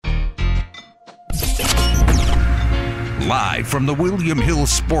Live from the William Hill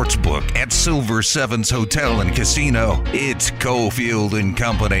Sportsbook at Silver Sevens Hotel and Casino, it's Cofield and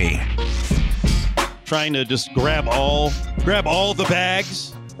Company. Trying to just grab all the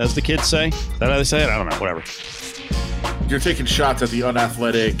bags, as the kids say. Is that how they say it? I don't know. Whatever. You're taking shots at the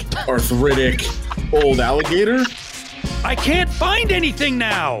unathletic, arthritic, old alligator? I can't find anything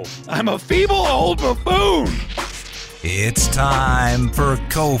now. I'm a feeble old buffoon. It's time for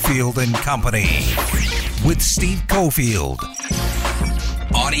Cofield and Company with Steve Cofield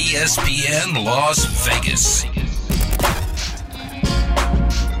on ESPN Las Vegas.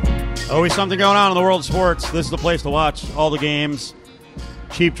 Always something going on in the world of sports. This is the place to watch all the games.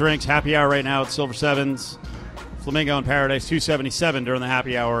 Cheap drinks, happy hour right now at Silver Sevens. Flamingo in Paradise, $2.77 during the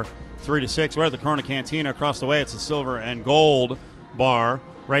happy hour, 3 to 6. We're at the Corona Cantina. Across the way, it's the Silver and Gold Bar.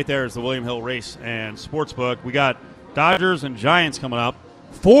 Right there is the William Hill Race and Sportsbook. We got Dodgers and Giants coming up.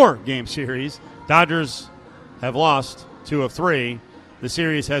 4-game series. Dodgers have lost 2 of 3. The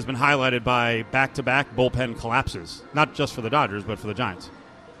series has been highlighted by back-to-back bullpen collapses. Not just for the Dodgers, but for the Giants.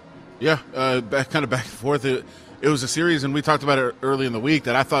 Yeah, back and forth. It was a series, and we talked about it early in the week,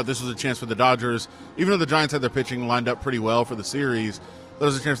 that I thought this was a chance for the Dodgers, even though the Giants had their pitching lined up pretty well for the series, that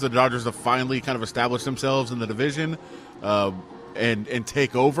was a chance for the Dodgers to finally kind of establish themselves in the division and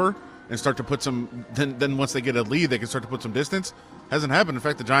take over and start to put some – then once they get a lead, they can start to put some distance. Hasn't happened. In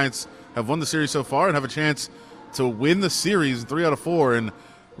fact, the Giants have won the series so far and have a chance to win the series in 3 out of 4 and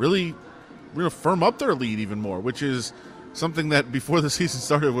really firm up their lead even more, which is something that before the season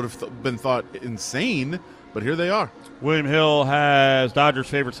started would have been thought insane, but here they are. William Hill has Dodgers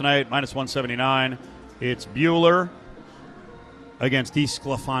favorite tonight, -179. It's Buehler against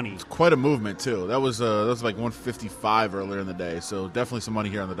DeSclafani. It's quite a movement, too. That was like 155 earlier in the day, so definitely some money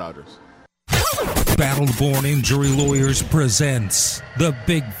here on the Dodgers. Battleborn Injury Lawyers presents the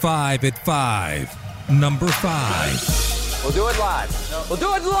Big 5 at 5. Number 5. We'll do it live. We'll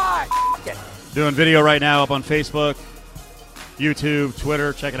do it live. Doing video right now up on Facebook, YouTube,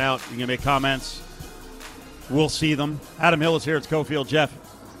 Twitter. Check it out. You can make comments. We'll see them. Adam Hill is here. It's Cofield. Jeff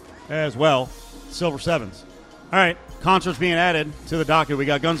as well. Silver Sevens. All right. Concerts being added to the docket. We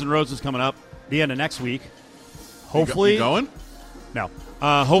got Guns N' Roses coming up the end of next week. Hopefully. You going? No.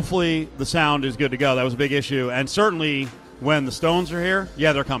 Hopefully the sound is good to go. That was a big issue. And certainly when the Stones are here,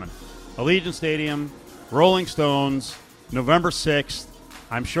 yeah, they're coming. Allegiant Stadium, Rolling Stones, November 6th.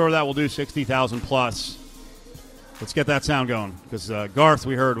 I'm sure that will do 60,000 plus. Let's get that sound going because Garth,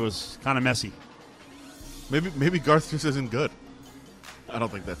 we heard, was kind of messy. Maybe Garth just isn't good. I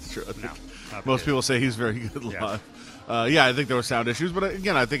don't think that's true. No, most people say he's very good live. Yeah, I think there were sound issues, but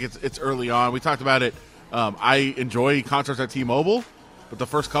again, I think it's early on. We talked about it. I enjoy concerts at T-Mobile, but the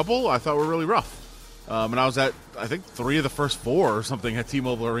first couple I thought were really rough. And I was at, I think, 3 of the first 4 or something at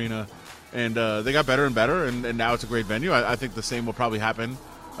T-Mobile Arena, and they got better and better, and now it's a great venue. I think the same will probably happen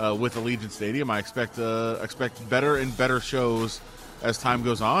with Allegiant Stadium. I expect better and better shows as time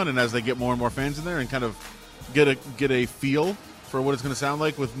goes on, and as they get more and more fans in there, and kind of get a feel for what it's going to sound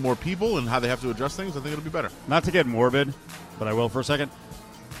like with more people and how they have to adjust things. I think it'll be better. Not to get morbid, but I will for a second.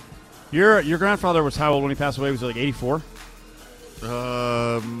 Your grandfather was how old when he passed away? Was he like 84?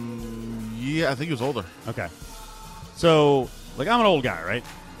 Yeah, I think he was older. Okay. So, like, I'm an old guy,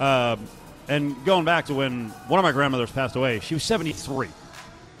 right? And going back to when one of my grandmothers passed away, she was 73.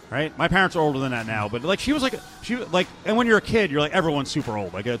 Right? My parents are older than that now, but like she was like, and when you're a kid, you're like, everyone's super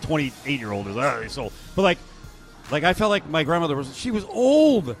old. Like a 28-year-old is, oh, he's old. But like I felt like my grandmother she was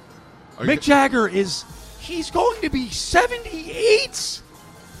old. Mick Jagger he's going to be 78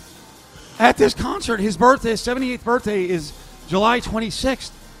 at this concert. His birthday, his 78th birthday is July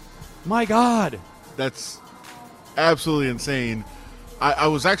 26th. My God. That's absolutely insane. I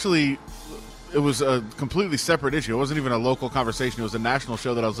was actually... It was a completely separate issue. It wasn't even a local conversation. It was a national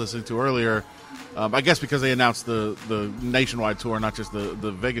show that I was listening to earlier. I guess because they announced the nationwide tour, not just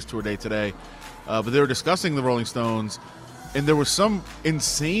the Vegas tour date today. But they were discussing the Rolling Stones, and there was some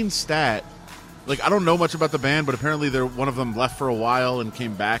insane stat. Like, I don't know much about the band, but apparently one of them left for a while and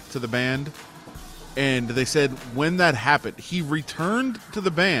came back to the band. And they said when that happened, he returned to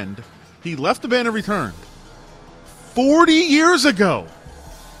the band. He left the band and returned 40 years ago.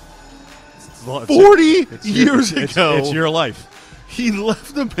 40 years ago. It's your life. He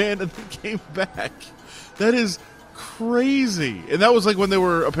left the band and then came back. That is crazy. And that was like when they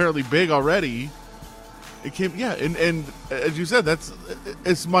were apparently big already. It came, yeah, and as you said,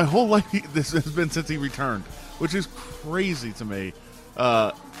 it's my whole life. This has been since he returned, which is crazy to me.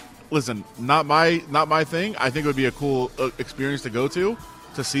 Listen, not my thing. I think it would be a cool experience to go to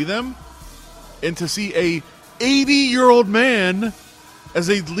see them, and to see a 80-year-old man as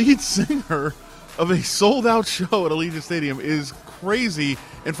a lead singer of a sold-out show at Allegiant Stadium is crazy.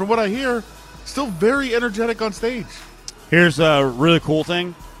 And from what I hear, still very energetic on stage. Here's a really cool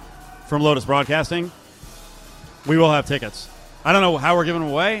thing from Lotus Broadcasting. We will have tickets. I don't know how we're giving them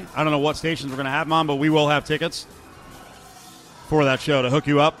away. I don't know what stations we're going to have them on, but we will have tickets for that show to hook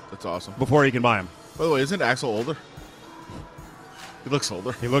you up. That's awesome. Before you can buy them. By the way, isn't Axel older? He looks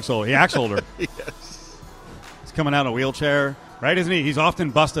older. He looks old. He acts older. Yes. He's coming out in a wheelchair, right? Isn't he? He's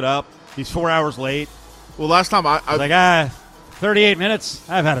often busted up. He's 4 hours late. Well, last time I He's like, 38 minutes.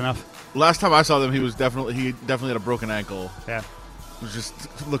 I've had enough. last time I saw them, he definitely had a broken ankle. Yeah. He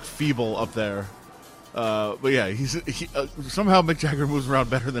just looked feeble up there. But yeah, somehow Mick Jagger moves around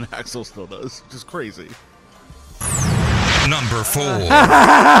better than Axel still does, which is crazy. Number 4.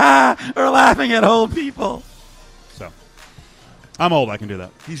 We're laughing at old people. So, I'm old. I can do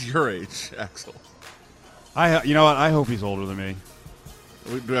that. He's your age, Axel. You know what? I hope he's older than me.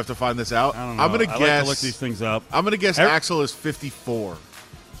 Do we have to find this out? I don't know. I'm gonna I guess. like to look these things up. I'm gonna guess Axel is 54.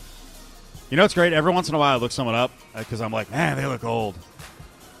 You know what's great? Every once in a while, I look someone up because I'm like, man, they look old.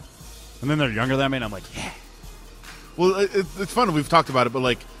 And then they're younger than me, and I'm like, yeah. Well, it's fun. We've talked about it, but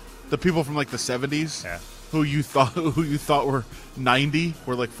like the people from like the 70s, Yeah. who you thought were 90,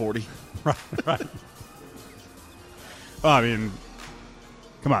 were like 40. Right. Well, I mean,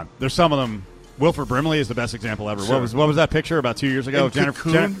 come on. There's some of them. Wilford Brimley is the best example ever. Sure. What was that picture about 2 years ago?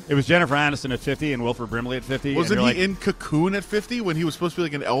 Cocoon? It was Jennifer Aniston at 50 and Wilford Brimley at 50. Wasn't and he you're like, in Cocoon at 50 when he was supposed to be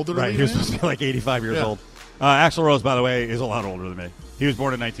like an elderly right? He was man? supposed to be like 85 years Yeah. old. Axl Rose, by the way, is a lot older than me. He was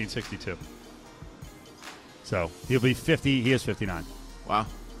born in 1962. So he'll be 50. He is 59. Wow.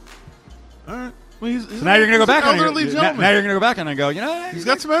 All right. Well, So now you're going to go back an and elderly now gentleman. you're going to go back and go, you know, He's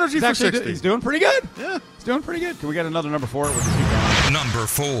got some energy he's for actually 60. he's doing pretty good. Yeah. He's doing pretty good. Can we get another number 4? We'll just keep going. Number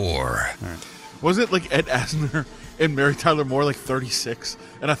 4. Wasn't it like Ed Asner and Mary Tyler Moore like 36?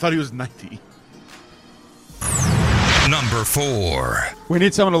 And I thought he was 90. Number 4. We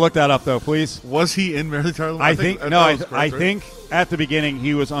need someone to look that up, though, please. Was he in Mary Tyler Moore? I thought think that was correct, right? think at the beginning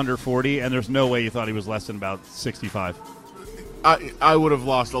he was under 40, and there's no way you thought he was less than about 65. I would have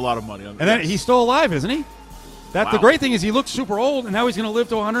lost a lot of money on that. And then he's still alive, isn't he? The Wow. great thing is he looks super old, and now he's going to live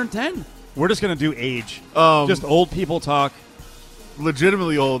to 110. We're just going to do age. Just old people talk.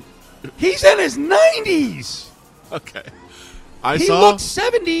 legitimately old. He's in his 90s. Okay. He looked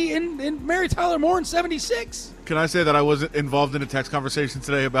 70 in Mary Tyler Moore in 76. Can I say that I was involved in a text conversation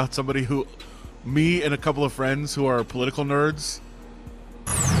today about somebody who, me and a couple of friends who are political nerds,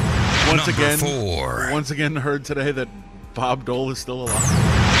 once again heard today that Bob Dole is still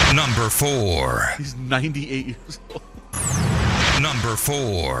alive. Number 4. He's 98 years old. Number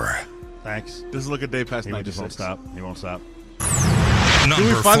 4. Thanks. Doesn't look a day past He 96. just won't stop. He won't stop. Number Can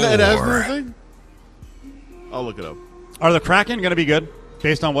we find 4. the Ed Asner thing? I'll look it up. Are the Kraken going to be good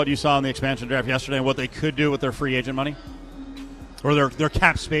based on what you saw in the expansion draft yesterday and what they could do with their free agent money? Or their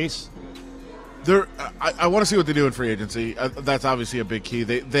cap space? I want to see what they do in free agency. That's obviously a big key.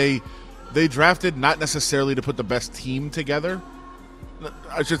 They drafted not necessarily to put the best team together.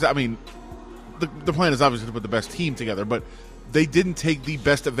 The plan is obviously to put the best team together, but they didn't take the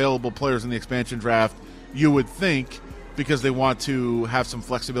best available players in the expansion draft, you would think, because they want to have some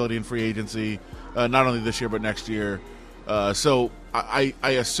flexibility in free agency, not only this year but next year. So I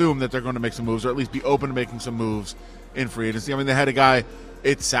assume that they're going to make some moves, or at least be open to making some moves in free agency. I mean, they had a guy.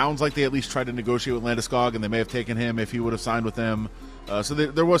 It sounds like they at least tried to negotiate with Landeskog, and they may have taken him if he would have signed with them. So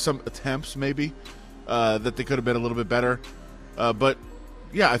there was some attempts, maybe, that they could have been a little bit better. But,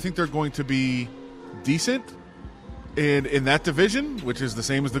 yeah, I think they're going to be decent in that division, which is the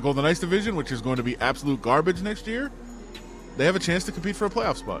same as the Golden Knights division, which is going to be absolute garbage next year. They have a chance to compete for a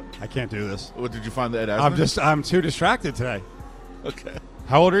playoff spot. I can't do this. What did you find the Ed Asner? I'm too distracted today. Okay.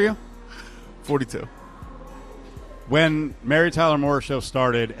 How old are you? 42. When Mary Tyler Moore show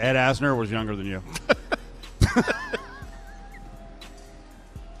started, Ed Asner was younger than you.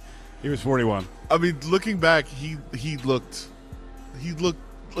 He was 41. I mean, looking back, he looked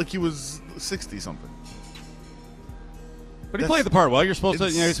like he was 60 something. But he played the part well. You're supposed to,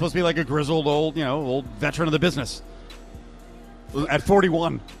 he's supposed to be like a grizzled old veteran of the business. At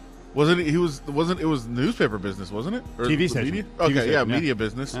 41. Wasn't it was newspaper business, wasn't it? Or TV station. Media? TV Okay, station, yeah, yeah. media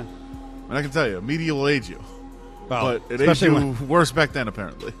business. Yeah. And I can tell you, media will age you. Well, But it aged especially you worse back then,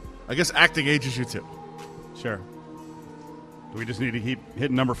 apparently. I guess acting ages you too. Sure. Do we just need to keep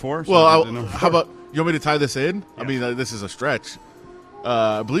hitting number 4? Well, Number how 4? about, you want me to tie this in? Yeah. I mean, this is a stretch.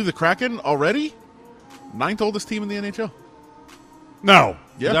 I believe the Kraken already 9th oldest team in the NHL. No.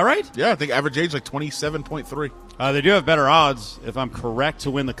 Yeah. Is that right? Yeah, I think average age like 27.3. They do have better odds, if I'm correct,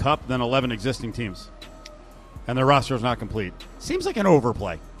 to win the Cup than 11 existing teams. And their roster is not complete. Seems like an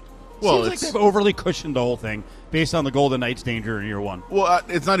overplay. Well, Seems like they've overly cushioned the whole thing based on the Golden Knights' danger in year one. Well,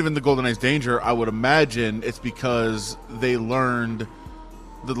 it's not even the Golden Knights' danger. I would imagine it's because the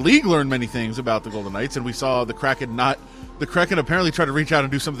league learned many things about the Golden Knights, and we saw the Kraken apparently tried to reach out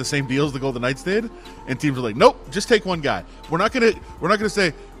and do some of the same deals the Golden Knights did, and teams were like, nope, just take one guy. We're not gonna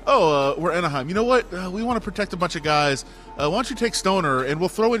say, we're Anaheim. You know what? We want to protect a bunch of guys. Why don't you take Stoner and we'll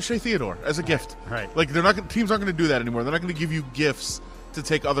throw in Shea Theodore as a gift? Right. Like teams aren't going to do that anymore. They're not going to give you gifts to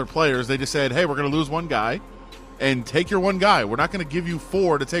take other players. They just said, hey, we're going to lose one guy, and take your one guy. We're not going to give you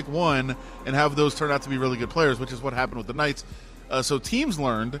 4 to take one and have those turn out to be really good players, which is what happened with the Knights. So teams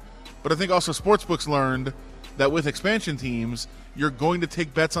learned, but I think also sportsbooks learned that with expansion teams, you're going to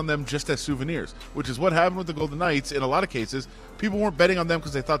take bets on them just as souvenirs, which is what happened with the Golden Knights. In a lot of cases, people weren't betting on them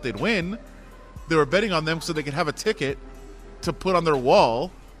because they thought they'd win. They were betting on them so they could have a ticket to put on their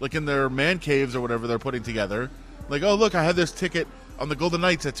wall, like in their man caves or whatever they're putting together. Like, oh, look, I had this ticket on the Golden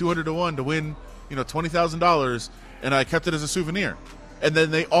Knights at 200 to 1 to win, $20,000, and I kept it as a souvenir. And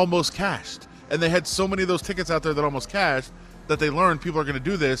then they almost cashed. And they had so many of those tickets out there that almost cashed that they learned people are going to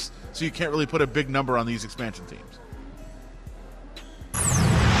do this, so you can't really put a big number on these expansion teams.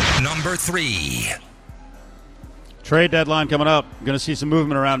 Number 3. Trade deadline coming up. Going to see some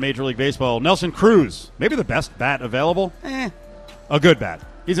movement around Major League Baseball. Nelson Cruz, maybe the best bat available. A good bat.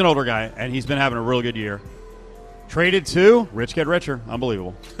 He's an older guy, and he's been having a really good year. Traded to Rich Get Richer.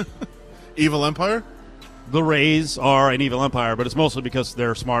 Unbelievable. Evil Empire? The Rays are an evil empire, but it's mostly because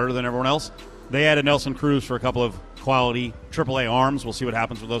they're smarter than everyone else. They added Nelson Cruz for a couple of quality AAA arms. We'll see what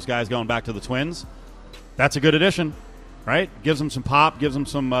happens with those guys going back to the Twins. That's a good addition, right? Gives them some pop, gives them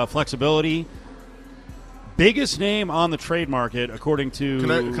some flexibility. Biggest name on the trade market, according to...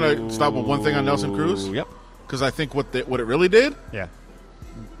 Can I stop with one thing on Nelson Cruz? Yep. Because I think what it really did, Yeah.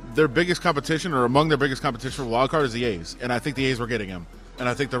 their biggest competition, or among their biggest competition for wild card, is the A's. And I think the A's were getting him. And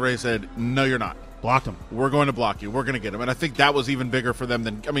I think the Rays said, no, you're not. Blocked him. We're going to block you. We're going to get him. And I think that was even bigger for them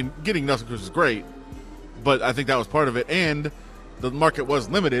than... I mean, getting Nelson Cruz is great, but I think that was part of it. And the market was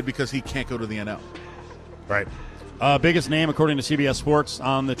limited because he can't go to the NL. Right. Biggest name, according to CBS Sports,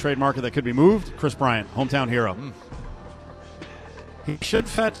 on the trade market that could be moved, Chris Bryant, hometown hero. He should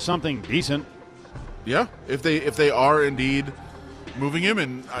fetch something decent. Yeah, if they are indeed moving him,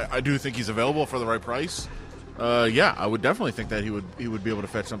 and I do think he's available for the right price. Yeah, I would definitely think that he would be able to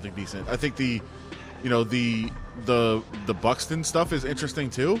fetch something decent. I think the Buxton stuff is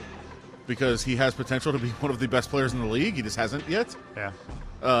interesting too, because he has potential to be one of the best players in the league. He just hasn't yet. Yeah.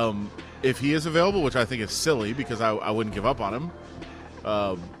 If he is available, which I think is silly because I wouldn't give up on him,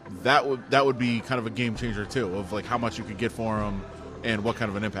 that would be kind of a game changer too, of like how much you could get for him and what kind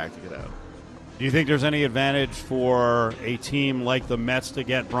of an impact he could have. Do you think there's any advantage for a team like the Mets to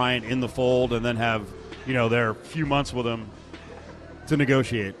get Bryant in the fold and then have, their few months with him to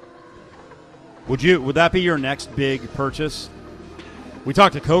negotiate? Would that be your next big purchase? We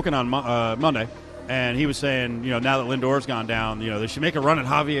talked to Koken on Monday, and he was saying, now that Lindor's gone down, they should make a run at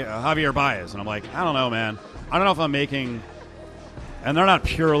Javier Baez. And I'm like, I don't know, man. I don't know if I'm making, and they're not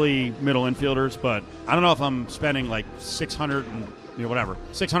purely middle infielders, but I don't know if I'm spending like $600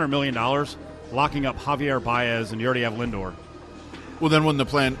 million locking up Javier Baez, and you already have Lindor. Well, then when the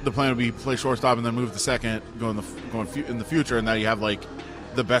plan would be play shortstop and then move to second, going in the future, and now you have like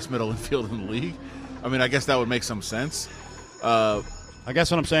the best middle infield in the league. I mean, I guess that would make some sense. I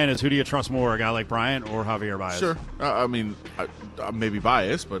guess what I'm saying is, who do you trust more, a guy like Bryant or Javier Baez? Sure. I mean, I may be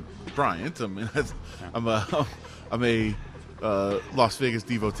biased, but Bryant. I mean, I'm a Las Vegas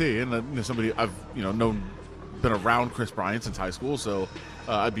devotee, and somebody I've been around Chris Bryant since high school, so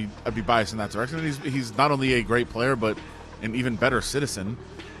I'd be biased in that direction. And he's not only a great player, but an even better citizen.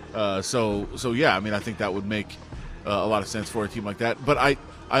 So yeah, I mean, I think that would make a lot of sense for a team like that. But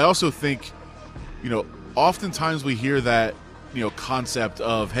I also think, oftentimes we hear that concept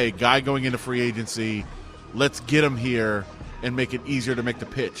of, hey, guy going into free agency, let's get him here and make it easier to make the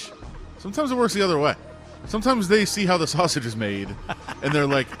pitch. Sometimes it works the other way. Sometimes they see how the sausage is made and they're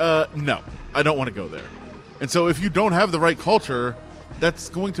like, no, I don't want to go there. And so if you don't have the right culture, that's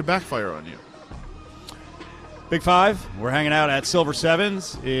going to backfire on you. Big Five, we're hanging out at Silver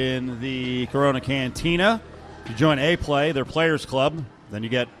Sevens in the Corona Cantina. If you join A-Play, their Players Club, then you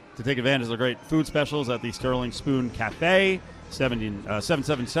get to take advantage of the great food specials at the Sterling Spoon Cafe.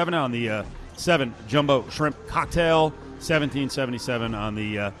 777 on the 7 Jumbo Shrimp Cocktail, $17.77 on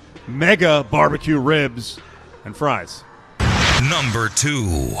the Mega Barbecue Ribs and Fries. Number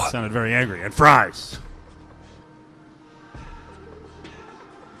 2. Sounded very angry. And fries.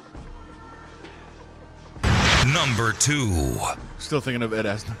 Number 2. Still thinking of Ed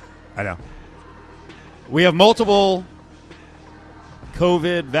Asner. I know. We have multiple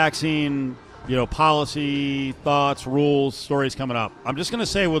COVID vaccine, policy, thoughts, rules, stories coming up. I'm just going to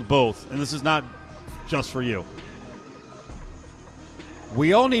say with both, and this is not just for you.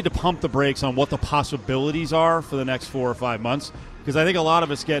 We all need to pump the brakes on what the possibilities are for the next 4 or 5 months, because I think a lot of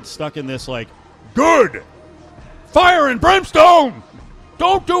us get stuck in this good, fire and brimstone,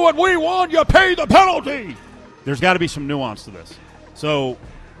 don't do what we want, you pay the penalty. There's got to be some nuance to this. So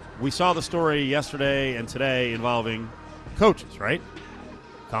we saw the story yesterday and today involving coaches, right?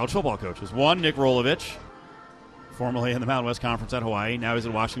 College football coaches. One, Nick Rolovich, formerly in the Mountain West Conference at Hawaii. Now he's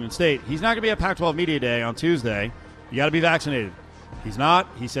at Washington State. He's not going to be at Pac-12 Media Day on Tuesday. You got to be vaccinated. He's not.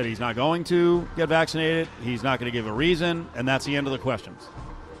 He said he's not going to get vaccinated. He's not going to give a reason, and that's the end of the questions.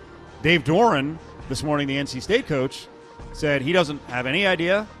 Dave Doeren, this morning, the NC State coach, said he doesn't have any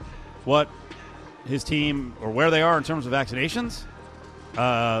idea what his team or where they are in terms of vaccinations.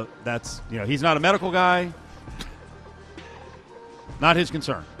 He's not a medical guy. Not his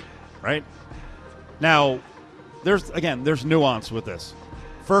concern, right? Now, there's nuance with this.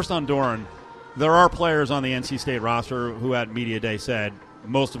 First on Doeren, there are players on the NC State roster who at Media Day said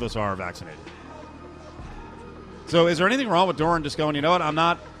most of us are vaccinated. So is there anything wrong with Doeren just going, you know what, I'm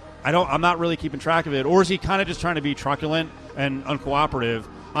not really keeping track of it, or is he kind of just trying to be truculent and uncooperative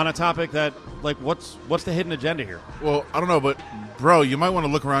on a topic that, what's the hidden agenda here? Well, I don't know, but bro, you might want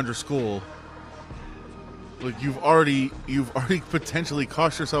to look around your school. You've already potentially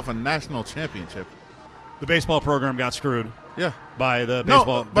cost yourself a national championship. The baseball program got screwed. Yeah, by the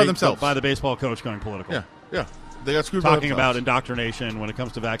baseball by themselves. By the baseball coach going political. Yeah, they got screwed. Talking about indoctrination when it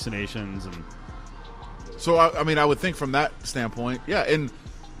comes to vaccinations, and so I would think from that standpoint, yeah, and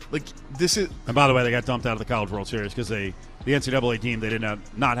this is. And by the way, they got dumped out of the College World Series because the NCAA deemed they did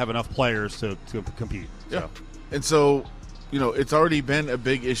not have enough players to compete. So. Yeah, and so it's already been a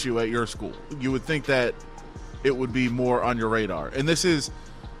big issue at your school. You would think that it would be more on your radar, and this is.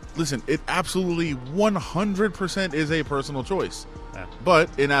 Listen, it absolutely 100% is a personal choice. Yeah.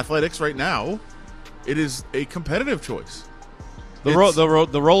 But in athletics right now, it is a competitive choice. The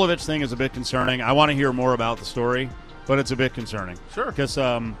Rolovich thing is a bit concerning. I want to hear more about the story, but it's a bit concerning. Sure. Because,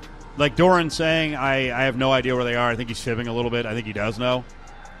 Doeren saying, I have no idea where they are. I think he's fibbing a little bit. I think he does know.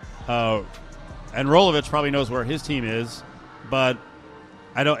 And Rolovich probably knows where his team is, but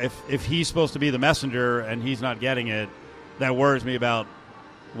I don't. If he's supposed to be the messenger and he's not getting it, that worries me about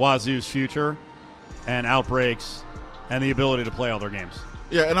Wazoo's future and outbreaks and the ability to play all their games.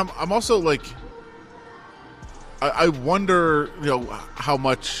 Yeah, and I'm also I wonder how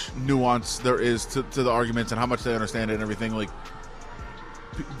much nuance there is to the arguments and how much they understand it and everything.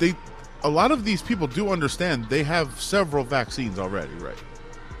 A lot of these people do understand they have several vaccines already, right?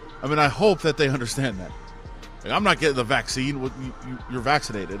 I mean, I hope that they understand that. I'm not getting the vaccine. You're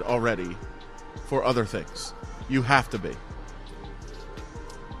vaccinated already for other things. You have to be.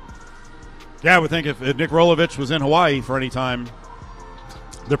 Yeah, I would think if Nick Rolovich was in Hawaii for any time,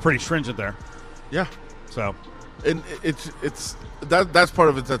 they're pretty stringent there. Yeah. So, and it's that's part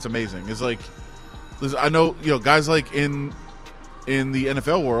of it that's amazing. Is I know guys in the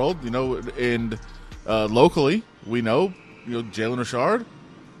NFL world, and locally we know Jalen Richard,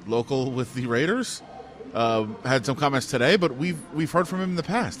 local with the Raiders, had some comments today, but we've heard from him in the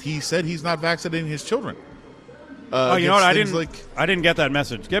past. He said he's not vaccinating his children. You know what? I didn't get that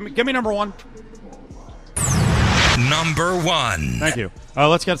message. Give me number one. Number one. Thank you.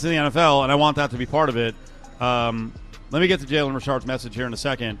 Let's get to the NFL, and I want that to be part of it. Let me get to Jalen Richard's message here in a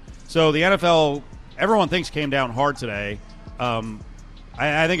second. So the NFL, everyone thinks came down hard today.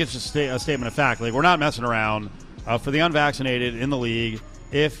 I think it's just a statement of fact. We're not messing around. For the unvaccinated in the league,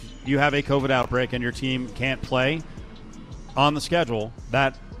 if you have a COVID outbreak and your team can't play on the schedule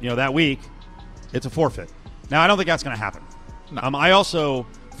that week, it's a forfeit. Now, I don't think that's going to happen. No. I also,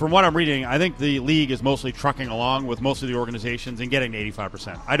 from what I'm reading, I think the league is mostly trucking along with most of the organizations and getting to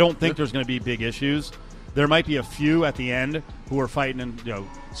 85%. I don't think there's going to be big issues. There might be a few at the end who are fighting and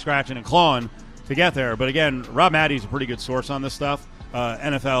scratching and clawing to get there. But again, Rob Maddey's a pretty good source on this stuff,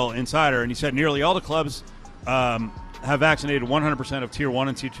 NFL insider, and he said nearly all the clubs have vaccinated 100% of Tier 1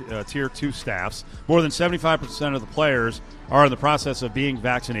 and Tier 2 staffs. More than 75% of the players are in the process of being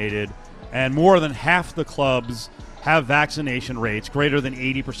vaccinated. And more than half the clubs have vaccination rates greater than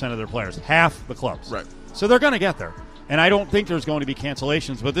 80% of their players. Half the clubs. Right. So they're going to get there. And I don't think there's going to be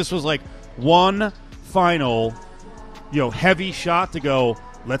cancellations. But this was one final, heavy shot to go,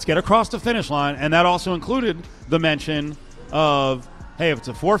 let's get across the finish line. And that also included the mention of, hey, if it's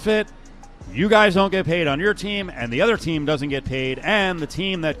a forfeit, you guys don't get paid on your team, and the other team doesn't get paid. And the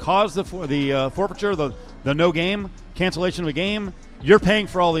team that caused the forfeiture, the no game, cancellation of a game, you're paying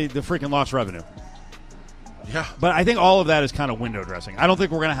for all the freaking lost revenue. Yeah. But I think all of that is kind of window dressing. I don't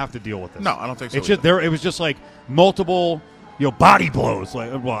think we're going to have to deal with this. No, I don't think so It's just it was just like multiple, body blows.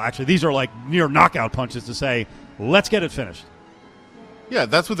 Actually, these are like near knockout punches to say, let's get it finished. Yeah,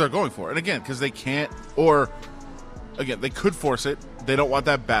 that's what they're going for. And again, because they can't, or again, they could force it. They don't want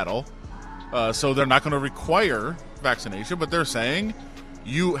that battle, so they're not going to require vaccination. But they're saying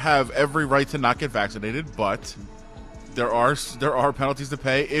you have every right to not get vaccinated, but there are penalties to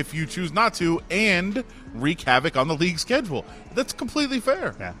pay if you choose not to, and wreak havoc on the league schedule. That's completely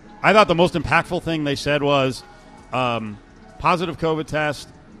fair. Yeah, I thought the most impactful thing they said was positive COVID test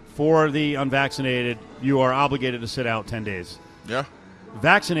for the unvaccinated. You are obligated to sit out 10 days. Yeah.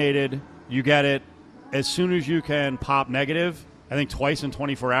 Vaccinated, you get it as soon as you can pop negative. I think twice in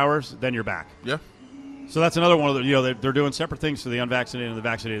 24 hours, then you're back. Yeah. So that's another one of the, they're doing separate things for the unvaccinated and the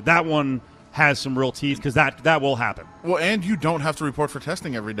vaccinated. That one has some real teeth because that will happen. Well, and you don't have to report for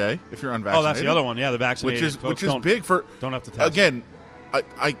testing every day if you're unvaccinated. Oh, that's the other one. Yeah, the vaccinated. Which is big for. Don't have to test. Again,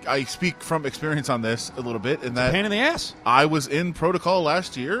 I speak from experience on this a little bit. In that pain in the ass. I was in protocol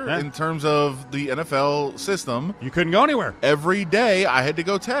last year in terms of the NFL system. You couldn't go anywhere. Every day I had to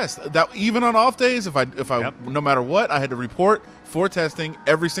go test. That even on off days, if I no matter what, I had to report for testing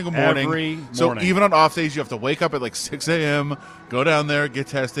every single morning. So even on off days, you have to wake up at like 6 a.m., go down there, get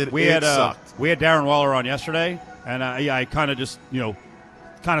tested. It sucked. We had Darren Waller on yesterday, and I kind of just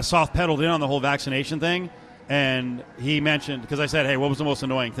kind of soft pedaled in on the whole vaccination thing. And he mentioned, because I said, hey, what was the most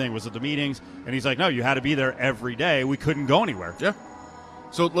annoying thing? Was it the meetings? And he's like, no, you had to be there every day. We couldn't go anywhere. Yeah.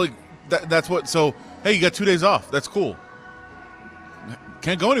 So, like, that's what. So, hey, you got 2 days off. That's cool.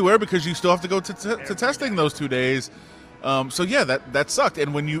 Can't go anywhere because you still have to go to testing those 2 days. So, yeah, that sucked.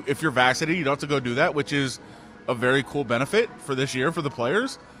 And if you're vaccinated, you don't have to go do that, which is a very cool benefit for this year for the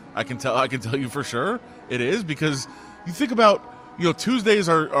players. I can tell you for sure it is, because you think about, Tuesdays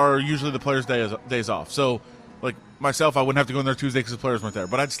are usually the players' days off. So, like myself, I wouldn't have to go in there Tuesday because the players weren't there.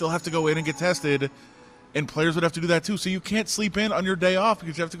 But I'd still have to go in and get tested, and players would have to do that too. So you can't sleep in on your day off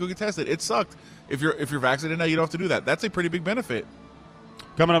because you have to go get tested. It sucked. If you're vaccinated now, you don't have to do that. That's a pretty big benefit.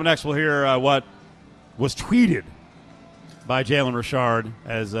 Coming up next, we'll hear what was tweeted by Jalen Richard,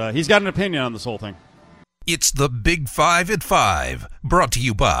 as he's got an opinion on this whole thing. It's the Big 5 at 5, brought to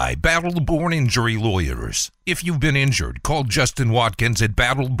you by Battle-Born Injury Lawyers. If you've been injured, call Justin Watkins at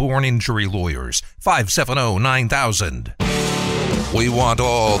Battle-Born Injury Lawyers, 570-9000. We want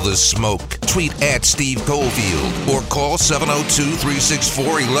all the smoke. Tweet at Steve Cofield or call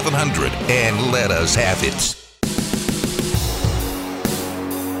 702-364-1100 and let us have it.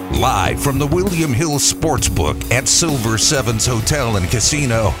 Live from the William Hill Sportsbook at Silver Sevens Hotel and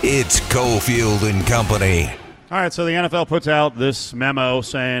Casino, it's Cofield and Company. All right, so the NFL puts out this memo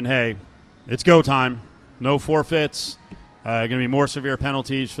saying, hey, it's go time. No forfeits. Going to be more severe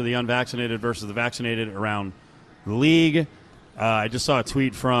penalties for the unvaccinated versus the vaccinated around the league. I just saw a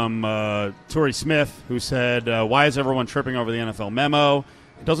tweet from Torrey Smith, who said, why is everyone tripping over the NFL memo?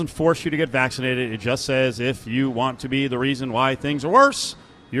 It doesn't force you to get vaccinated. It just says if you want to be the reason why things are worse,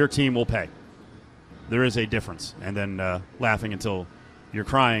 your team will pay. There is a difference. And then laughing until you're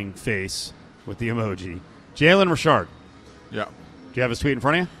crying face with the emoji. Jalen Richard. Yeah. Do you have his tweet in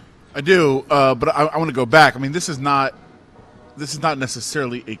front of you? I do, but I want to go back. I mean, this is not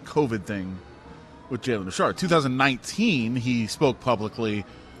necessarily a COVID thing with Jalen Richard. 2019, he spoke publicly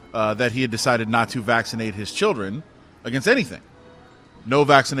that he had decided not to vaccinate his children against anything. No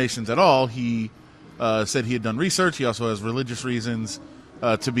vaccinations at all. He said he had done research. He also has religious reasons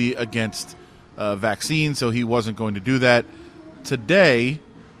to be against vaccines, so he wasn't going to do that. Today,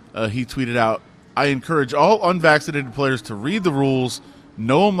 he tweeted out, I encourage all unvaccinated players to read the rules,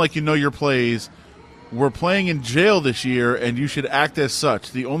 know them like you know your plays. We're playing in jail this year, and you should act as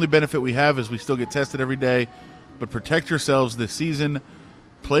such. The only benefit we have is we still get tested every day, but protect yourselves this season.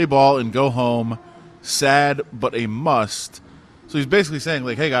 Play ball and go home. Sad, but a must. So he's basically saying,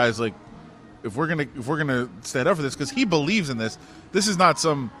 like, hey, guys, like, if we're gonna stand up for this, because he believes in this. This is not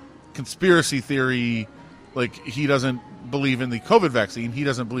some conspiracy theory, like he doesn't believe in the COVID vaccine. He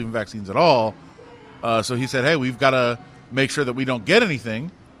doesn't believe in vaccines at all. So he said, hey, we've got to make sure that we don't get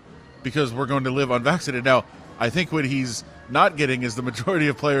anything because we're going to live unvaccinated. Now, I think what he's not getting is the majority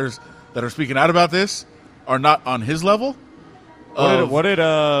of players that are speaking out about this are not on his level. What did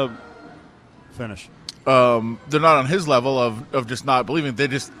finish? They're not on his level of just not believing. They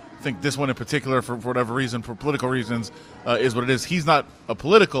just think this one in particular, for whatever reason, for political reasons, is what it is. He's not a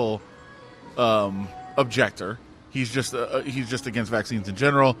political objector. He's just against vaccines in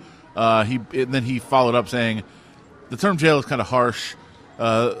general. And then he followed up saying, the term jail is kind of harsh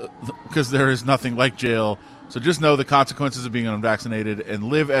because there is nothing like jail. So just know the consequences of being unvaccinated and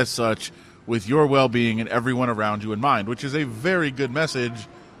live as such. with your well-being and everyone around you in mind, which is a very good message,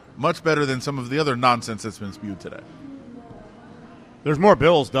 much better than some of the other nonsense that's been spewed today. There's more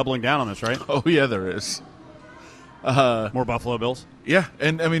Bills doubling down on this, right? Oh, yeah, there is. More Buffalo Bills? Yeah,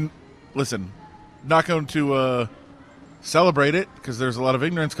 and, I mean, listen, not going to celebrate it because there's a lot of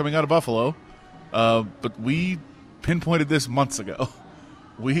ignorance coming out of Buffalo, but we pinpointed this months ago.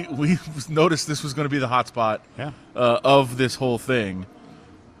 We noticed this was going to be the hot spot of this whole thing.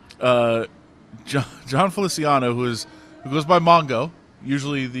 John Feliciano, who goes by Mongo,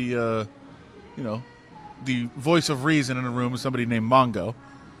 usually the the voice of reason in a room is somebody named Mongo,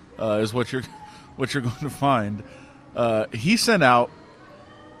 is what you're going to find. He sent out,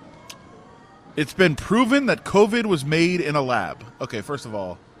 it's been proven that COVID was made in a lab. Okay, first of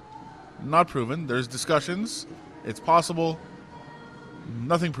all, not proven. There's discussions. It's possible.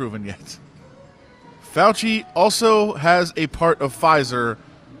 Nothing proven yet. Fauci also has a part of Pfizer.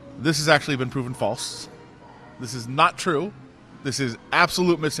 This has actually been proven false. This is not true. This is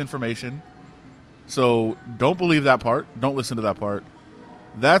absolute misinformation. So don't believe that part. Don't listen to that part.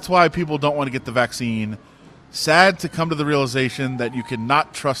 That's why people don't want to get the vaccine. Sad to come to the realization that you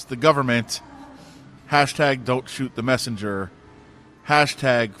cannot trust the government. Hashtag don't shoot the messenger.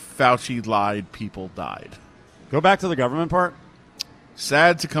 Hashtag Fauci lied, people died. Go back to the government part.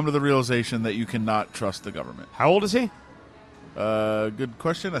 Sad to come to the realization that you cannot trust the government. How old is he? Good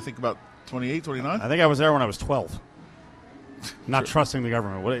question. I think about 28, 29. I think I was there when I was 12. Not trusting the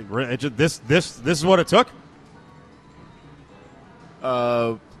government. This is what it took?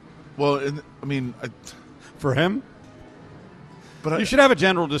 For him? But you should have a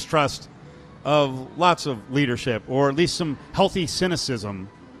general distrust of lots of leadership, or at least some healthy cynicism.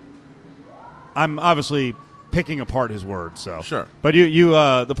 I'm obviously picking apart his words, so sure. But you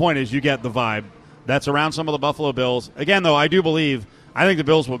the point is, you get the vibe that's around some of the Buffalo Bills. Again, though, I think the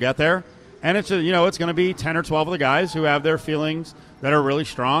Bills will get there, and it's going to be 10 or 12 of the guys who have their feelings that are really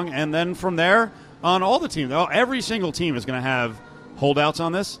strong, and then from there on, all the teams, every single team is going to have holdouts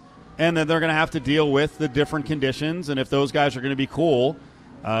on this, and then they're going to have to deal with the different conditions, and if those guys are going to be cool,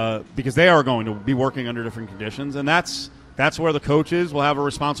 because they are going to be working under different conditions, and that's where the coaches will have a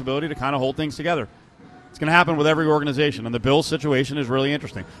responsibility to kind of hold things together. It's going to happen with every organization, and the Bills' situation is really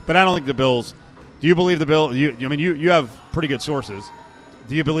interesting. But I don't think the Bills – do you believe the Bills – you have pretty good sources.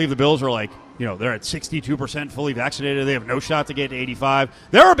 Do you believe the Bills are they're at 62% fully vaccinated, they have no shot to get to 85?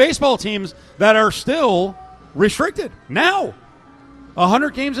 There are baseball teams that are still restricted now,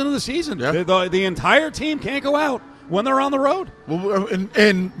 100 games into the season. Yeah. The entire team can't go out when they're on the road. Well,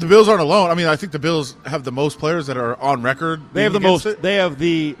 and the Bills aren't alone. I mean, I think the Bills have the most players that are on record. They have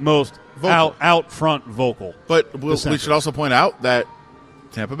the most out front vocal. But we should also point out that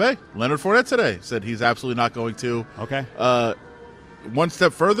Tampa Bay, Leonard Fournette today said he's absolutely not going to. Okay. One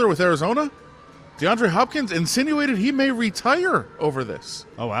step further with Arizona, DeAndre Hopkins insinuated he may retire over this.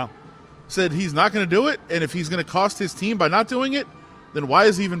 Oh, wow. Said he's not going to do it, and if he's going to cost his team by not doing it, then why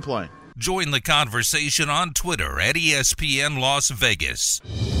is he even playing? Join the conversation on Twitter at ESPN Las Vegas.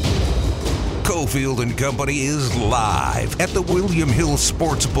 Cofield and Company is live at the William Hill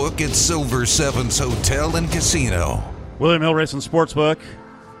Sportsbook at Silver Sevens Hotel and Casino. William Hill Racing Sportsbook,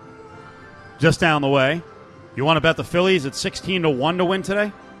 just down the way. You want to bet the Phillies at 16-1 to win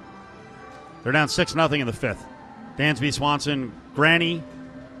today? They're down 6-0 in the fifth. Dansby Swanson, Granny,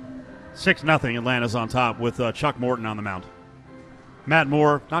 6-0. Atlanta's on top with Chuck Morton on the mound. Matt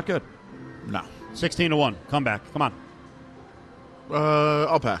Moore, not good. No. 16-1. Comeback. Come on.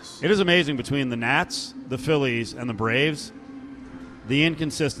 I'll pass. It is amazing between the Nats, the Phillies, and the Braves, the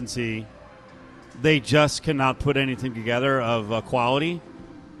inconsistency. They just cannot put anything together of quality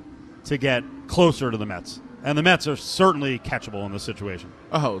to get closer to the Mets. And the Mets are certainly catchable in this situation.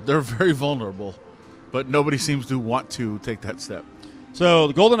 Oh, they're very vulnerable, but nobody seems to want to take that step. So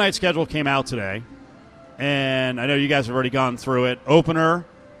the Golden Knights schedule came out today, and I know you guys have already gone through it. Opener,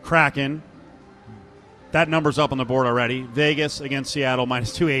 Kraken. That number's up on the board already. Vegas against Seattle,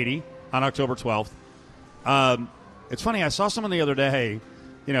 minus 280 on October 12th. It's funny, I saw someone the other day,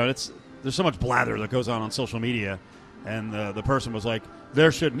 there's so much blather that goes on social media, and the person was like,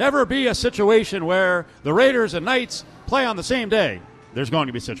 there should never be a situation where the Raiders and Knights play on the same day. There's going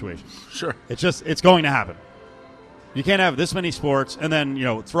to be situations. Sure. It's going to happen. You can't have this many sports and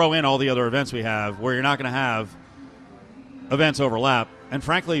then, throw in all the other events we have where you're not going to have events overlap. And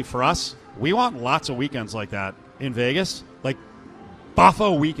frankly, for us, we want lots of weekends like that in Vegas, like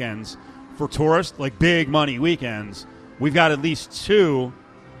Buffalo weekends for tourists, like big money weekends. We've got at least 2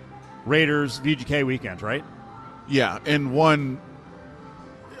 Raiders VGK weekends, right? Yeah, and one,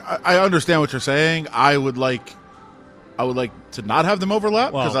 I understand what you're saying. I would like I would like to not have them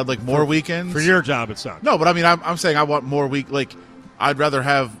overlap because I'd like more weekends. For your job, it sucks. No, but I mean, I'm saying I want more week. Like, I'd rather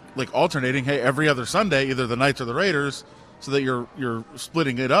have like alternating. Hey, every other Sunday, either the Knights or the Raiders, so that you're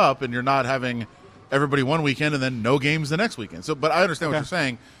splitting it up and you're not having everybody one weekend and then no games the next weekend. So, but I understand what you're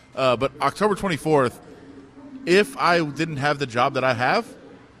saying. But October 24th, if I didn't have the job that I have,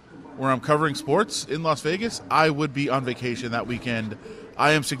 where I'm covering sports in Las Vegas, I would be on vacation that weekend.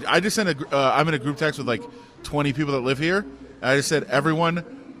 I just sent I'm in a group text with like 20 people that live here. And I just said, everyone,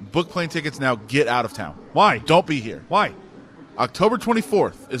 book plane tickets now. Get out of town. Why? Don't be here. Why? October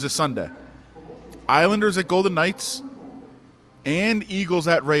 24th is a Sunday. Islanders at Golden Knights and Eagles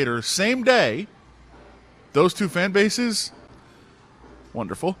at Raiders. Same day. Those two fan bases,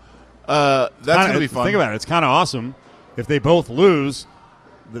 wonderful. That's going to be fun. Think about it. It's kind of awesome. If they both lose,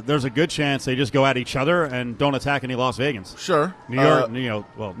 there's a good chance they just go at each other and don't attack any Las Vegans. Sure. New York, New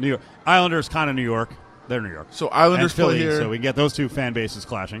York. Islanders kind of New York. They're New York. So Islanders and Philly, play here. So we get those two fan bases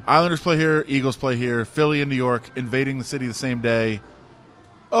clashing. Islanders play here. Eagles play here. Philly and New York invading the city the same day.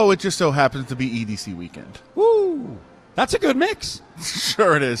 Oh, it just so happens to be EDC weekend. Woo! That's a good mix.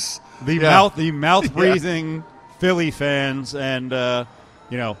 Sure it is. The mouth breathing Philly fans, and I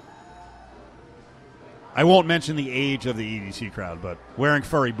won't mention the age of the EDC crowd, but wearing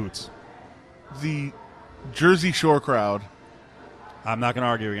furry boots. The Jersey Shore crowd. I'm not going to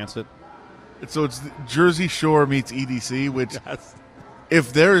argue against it. So it's Jersey Shore meets EDC, which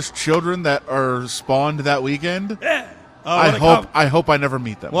if there's children that are spawned that weekend, I hope I never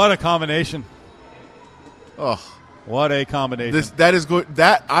meet them. What a combination! Oh, what a combination! That is good.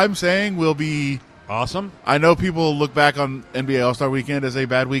 That I'm saying will be awesome. I know people look back on NBA All-Star Weekend as a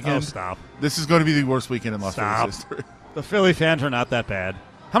bad weekend. Oh, stop! This is going to be the worst weekend in Las Vegas history. The Philly fans are not that bad.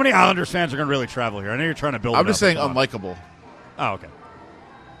 How many Islanders fans are going to really travel here? I know you're trying to build. I'm just saying unlikable. Oh, okay.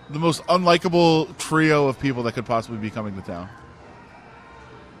 The most unlikable trio of people that could possibly be coming to town.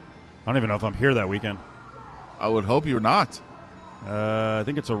 I don't even know if I'm here that weekend. I would hope you're not. I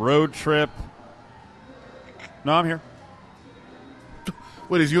think it's a road trip. No, I'm here.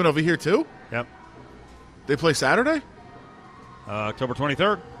 Wait, is UNLV here too? Yep. They play Saturday? October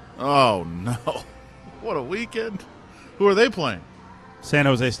 23rd. Oh, no. What a weekend. Who are they playing? San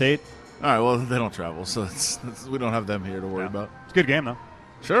Jose State. All right, well, they don't travel, so we don't have them here to worry about. It's a good game, though.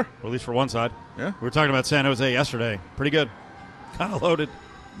 Sure. Or at least for one side. Yeah. We were talking about San Jose yesterday. Pretty good. Kind of loaded.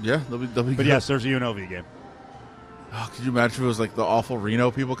 Yeah, they'll be But good. yes, there's a UNLV game. Oh, could you imagine if it was like the awful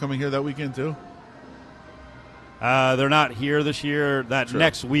Reno people coming here that weekend, too? They're not here this year. True.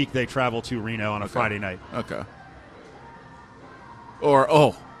 Next week, they travel to Reno on a Friday night. Okay.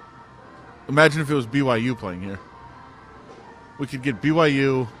 Or, imagine if it was BYU playing here. We could get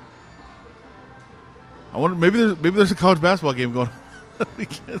BYU. I wonder, maybe there's a college basketball game going on. We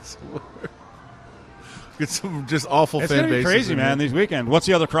get some just awful fan bases. It's going to be crazy, man, these weekends. What's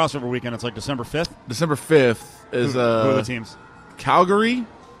the other crossover weekend? It's like December 5th? December 5th is who are the teams? Calgary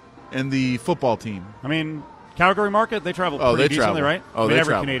and the football team. I mean, Calgary market, they travel pretty decently, right? Oh, every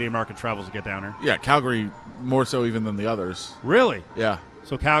travel. Canadian market travels to get down here. Yeah, Calgary more so even than the others. Really? Yeah.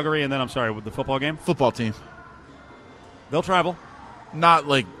 So Calgary, and then, I'm sorry, with the football game? Football team. They'll travel. Not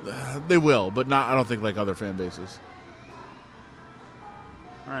like they will, but not. I don't think like other fan bases.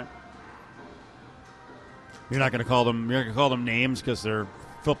 All right. You're not going to call them. You're not going to call them names because they're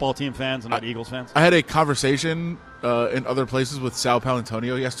football team fans and not Eagles fans. I had a conversation in other places with Sal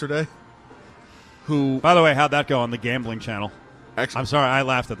Palantonio yesterday. Who, by the way, how'd that go on the gambling channel? I'm sorry, I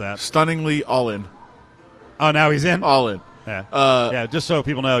laughed at that. Stunningly all in. Oh, now he's in. All in. Yeah. Yeah. Just so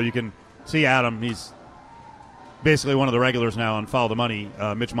people know, you can see Adam. He's basically one of the regulars now on Follow the Money,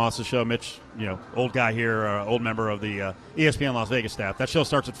 Mitch Moss's show. Mitch, old guy here, old member of the ESPN Las Vegas staff. That show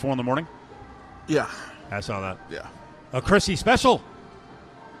starts at 4 in the morning. Yeah. I saw that. Yeah. A Chrissy special.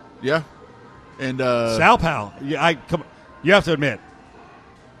 Yeah. And Sal Pal. You have to admit,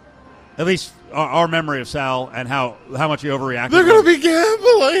 at least our memory of Sal and how much he overreacted. They're going to be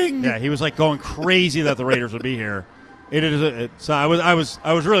gambling. Yeah, he was like going crazy that the Raiders would be here. So I was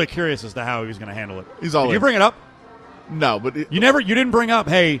really curious as to how he was going to handle it. He's all Did in. you bring it up? No, but you didn't bring up.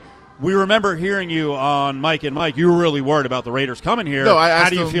 Hey, we remember hearing you on Mike and Mike. You were really worried about the Raiders coming here. No, how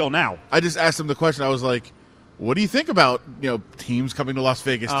do you feel now? I just asked him the question. I was like, "What do you think about teams coming to Las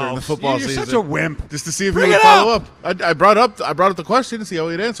Vegas during the football season?" You're such a wimp. Just to see if he would follow up. I brought up the question to see how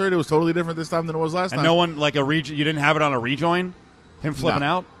he'd answer it. It was totally different this time than it was last time. And no one like you didn't have it on a rejoin. Him flipping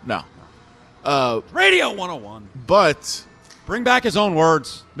out. No. Radio 101. But bring back his own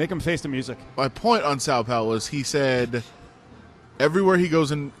words. Make him face the music. My point on Sal Pal was he said everywhere he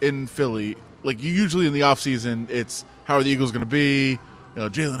goes in Philly, like usually in the offseason, it's how are the Eagles going to be?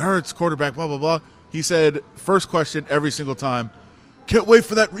 Jalen Hurts, quarterback, blah, blah, blah. He said, first question every single time, can't wait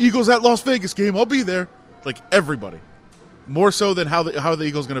for that Eagles at Las Vegas game. I'll be there. Like everybody. More so than how the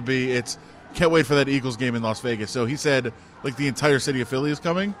Eagles going to be. It's can't wait for that Eagles game in Las Vegas. So he said, like, the entire city of Philly is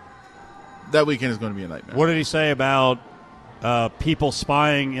coming. That weekend is going to be a nightmare. What did he say about people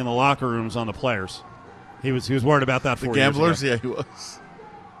spying in the locker rooms on the players? He was worried about that. The 4 gamblers? years ago. Yeah, he was.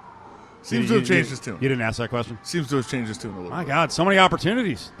 Seems to have changed his tune. You didn't ask that question? Seems to have changed his tune a little My bit. God, so many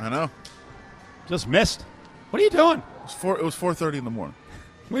opportunities. I know. Just missed. What are you doing? It was 4:30 in the morning.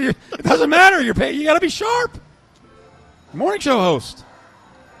 Well, it doesn't matter. You got to be sharp. Morning show host.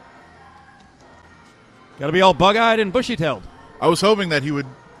 Got to be all bug-eyed and bushy-tailed. I was hoping that he would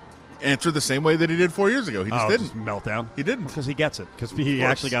answer the same way that he did 4 years ago. He just didn't. Just meltdown. He didn't. Because he gets it. Because he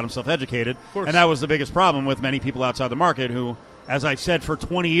actually got himself educated. course. And that was the biggest problem with many people outside the market who, as I said, for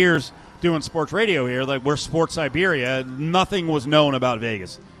 20 years doing sports radio here, like we're Sports Siberia, nothing was known about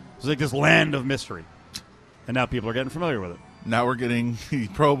Vegas. It was like this land of mystery. And now people are getting familiar with it. Now we're getting the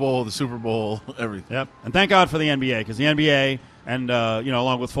Pro Bowl, the Super Bowl, everything. Yep. And thank God for the NBA, because the NBA and,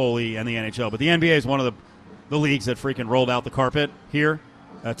 along with Foley and the NHL, but the NBA is one of the leagues that freaking rolled out the carpet here,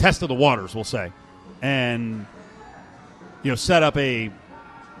 tested the waters, we'll say, and, set up a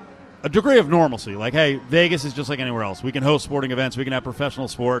degree of normalcy. Like, hey, Vegas is just like anywhere else. We can host sporting events. We can have professional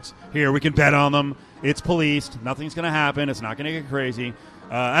sports here. We can bet on them. It's policed. Nothing's going to happen. It's not going to get crazy.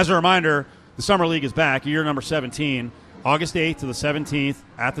 As a reminder, the Summer League is back, year number 17, August 8th to the 17th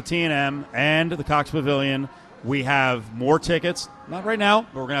at the T&M and the Cox Pavilion. We have more tickets. Not right now,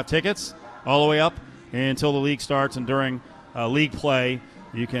 but we're going to have tickets all the way up until the league starts. And during league play,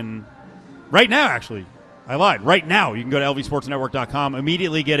 you can – right now, actually. I lied. Right now, you can go to lvsportsnetwork.com,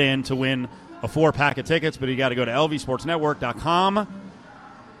 immediately get in to win a 4-pack of tickets, but you got to go to lvsportsnetwork.com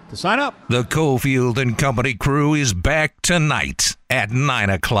to sign up. The Cofield and Company crew is back tonight at 9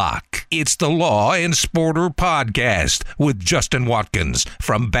 o'clock. It's the Law and Sporter Podcast with Justin Watkins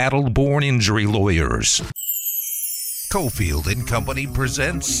from Battle-Born Injury Lawyers. Cofield and Company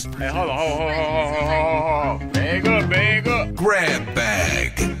presents Hey, hold on. Bag up. Grab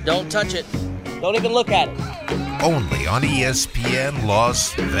Bag. Don't touch it. Don't even look at it. Only on ESPN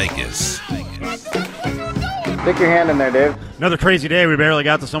Las Vegas. Stick your hand in there, Dave. Another crazy day. We barely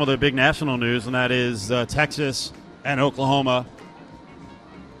got to some of the big national news, and that is Texas and Oklahoma,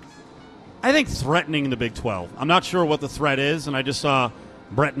 I think, threatening the Big 12. I'm not sure what the threat is, and I just saw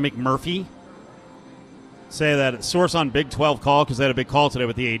Brett McMurphy say that a source on Big 12 call, because they had a big call today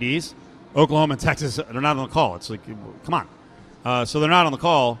with the ADs. Oklahoma and Texas, they're not on the call. It's like, come on. So they're not on the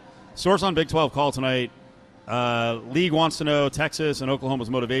call. Source on Big 12 call tonight. League wants to know Texas and Oklahoma's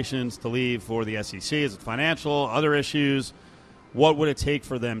motivations to leave for the SEC. Is it financial? Other issues? What would it take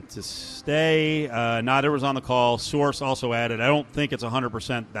for them to stay? Neither was on the call. Source also added, I don't think it's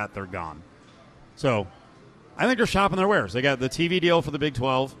 100% that they're gone. So I think they're shopping their wares. They got the TV deal for the Big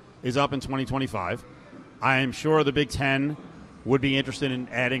 12 is up in 2025. I am sure the Big 10 would be interested in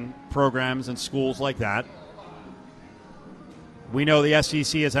adding programs and schools like that. We know the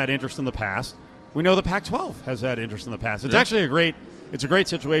SEC has had interest in the past. We know the Pac-12 has had interest in the past. It's actually a great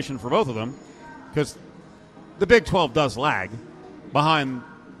situation for both of them, because the Big 12 does lag behind,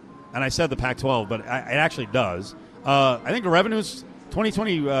 and I said the Pac-12, but it actually does. I think the revenues,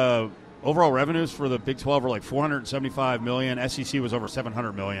 2020 overall revenues for the Big 12 were like $475 million. SEC was over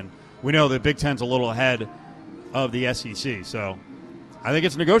 $700 million. We know the Big 10's a little ahead of the SEC, so I think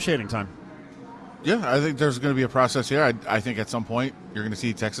it's negotiating time. Yeah, I think there's going to be a process here. I think at some point you're going to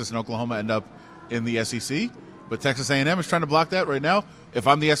see Texas and Oklahoma end up in the SEC, but Texas A&M is trying to block that right now. If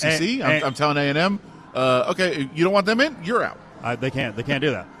I'm the SEC, I'm telling A&M, okay, you don't want them in, you're out. They can't do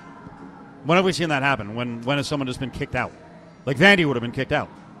that. When have we seen that happen? When has someone just been kicked out? Like Vandy would have been kicked out.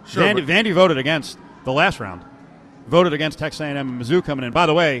 Sure, Vandy voted against the last round. Voted against Texas A&M and Mizzou coming in. By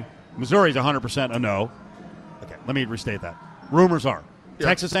the way, Missouri's 100% a no. Okay, let me restate that. Rumors are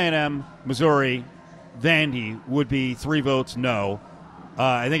Texas A&M, Missouri, Vandy would be 3 votes no.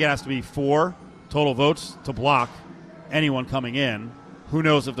 I think it has to be 4 total votes to block anyone coming in. Who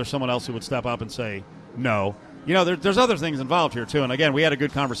knows if there's someone else who would step up and say no. You know, there's other things involved here, too. And, again, we had a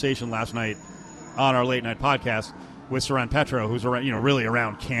good conversation last night on our late-night podcast with Soren Petro, who's around, really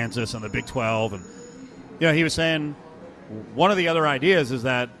around Kansas and the Big 12. And, he was saying one of the other ideas is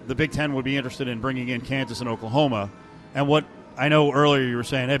that the Big 10 would be interested in bringing in Kansas and Oklahoma. And what I know earlier you were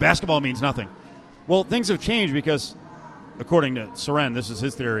saying, hey, basketball means nothing. Well, things have changed because, according to Soren, this is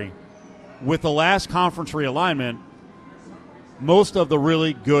his theory, with the last conference realignment, most of the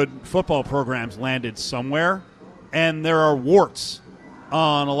really good football programs landed somewhere, and there are warts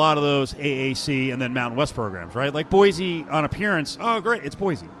on a lot of those AAC and then Mountain West programs, right? Like Boise, on appearance, oh, great, it's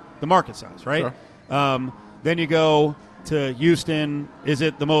Boise, the market size, right? Then you go to Houston. Is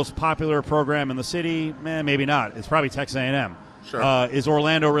it the most popular program in the city? Maybe not. It's probably Texas A&M. Sure. Is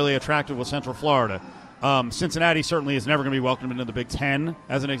Orlando really attractive with Central Florida? Cincinnati certainly is never going to be welcomed into the Big Ten,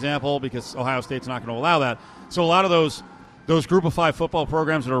 as an example, because Ohio State's not going to allow that. So a lot of those Group of 5 football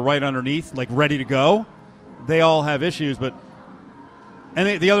programs that are right underneath, like ready to go, they all have issues.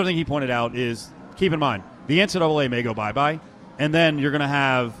 And the other thing he pointed out is, keep in mind, the NCAA may go bye-bye, and then you're going to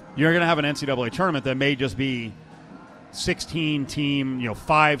have an NCAA tournament that may just be 16-team,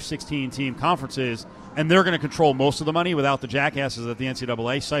 16-team conferences, and they're going to control most of the money without the jackasses at the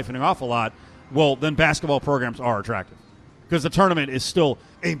NCAA siphoning off a lot. Well, then basketball programs are attractive because the tournament is still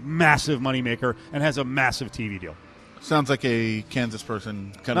a massive moneymaker and has a massive TV deal. Sounds like a Kansas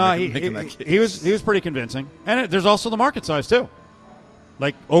person kind of making that case. He was pretty convincing. And there's also the market size, too.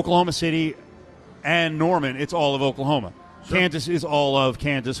 Like Oklahoma City and Norman, it's all of Oklahoma. Sure. Kansas is all of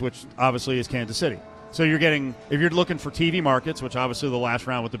Kansas, which obviously is Kansas City. So you're getting, if you're looking for TV markets, which obviously the last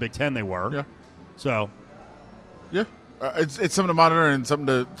round with the Big Ten they were. Yeah. So. Yeah. It's something to monitor and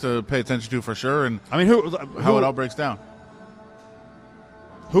something to pay attention to for sure. And I mean, how it all breaks down.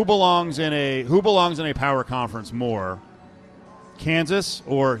 Who belongs in a power conference more, Kansas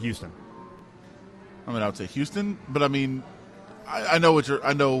or Houston? I mean, I would say Houston, but I mean, I know what you're.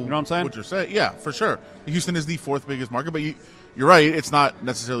 I know what I'm saying? What you're saying. Yeah, for sure. Houston is the 4th biggest market, but you're right. It's not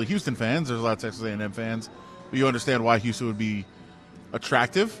necessarily Houston fans. There's a lot of Texas A&M fans, but you understand why Houston would be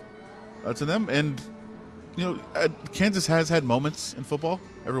attractive to them. And Kansas has had moments in football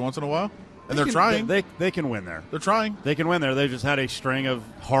every once in a while, and they're trying. They can win there. They're trying. They can win there. They just had a string of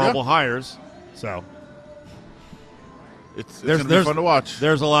horrible hires, so it's going to be fun to watch.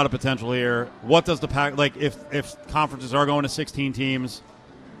 There's a lot of potential here. What does the pack like? If conferences are going to 16 teams,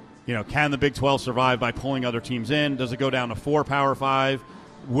 can the Big 12 survive by pulling other teams in? Does it go down to 4 Power 5?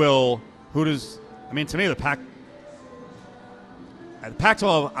 To me, the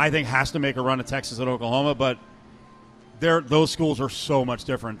Pac-12, I think, has to make a run at Texas and Oklahoma, but those schools are so much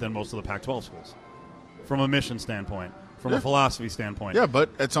different than most of the Pac-12 schools from a mission standpoint, from a philosophy standpoint. Yeah, but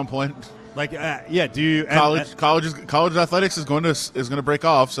at some point, do you college athletics is going to break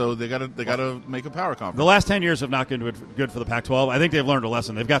off, so they got to make a power conference. The last 10 years have not been good for the Pac-12. I think they've learned a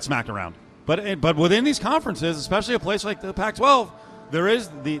lesson. They've got smacked around, but within these conferences, especially a place like the Pac-12, there is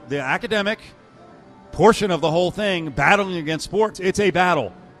the academic portion of the whole thing battling against sports. It's a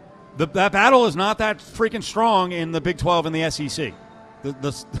battle. That battle is not that freaking strong in the Big 12 and the SEC.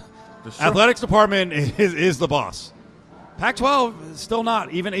 The athletics department is the boss. Pac-12 is still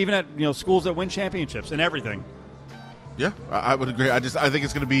not, even at schools that win championships and everything. Yeah, I would agree. I think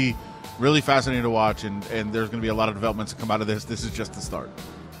it's going to be really fascinating to watch, and there's going to be a lot of developments that come out of this. This is just the start.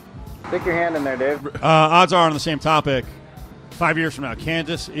 Stick your hand in there, Dave. Odds are on the same topic. 5 years from now,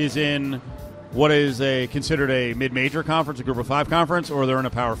 Kansas is in what is considered a mid-major conference, a Group of 5 conference, or they're in a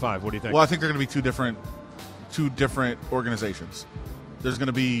Power 5? What do you think? Well, I think they're going to be two different organizations. There's going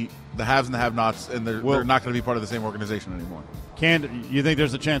to be the haves and the have-nots, and they're not going to be part of the same organization anymore. You think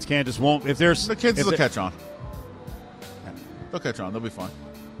there's a chance Kansas won't? If there's the Kansas will catch on. Yeah. They'll catch on. They'll be fine.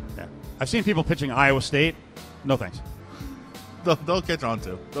 Yeah. I've seen people pitching Iowa State. No thanks. They'll catch on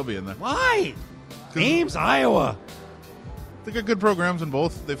too. They'll be in there. Why? Ames, Iowa. They got good programs in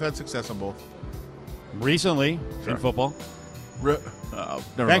both. They've had success in both. Recently in football.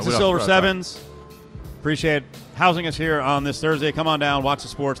 Thanks to Silver Sevens. Appreciate housing us here on this Thursday. Come on down, watch the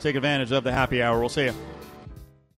sports, take advantage of the happy hour. We'll see you.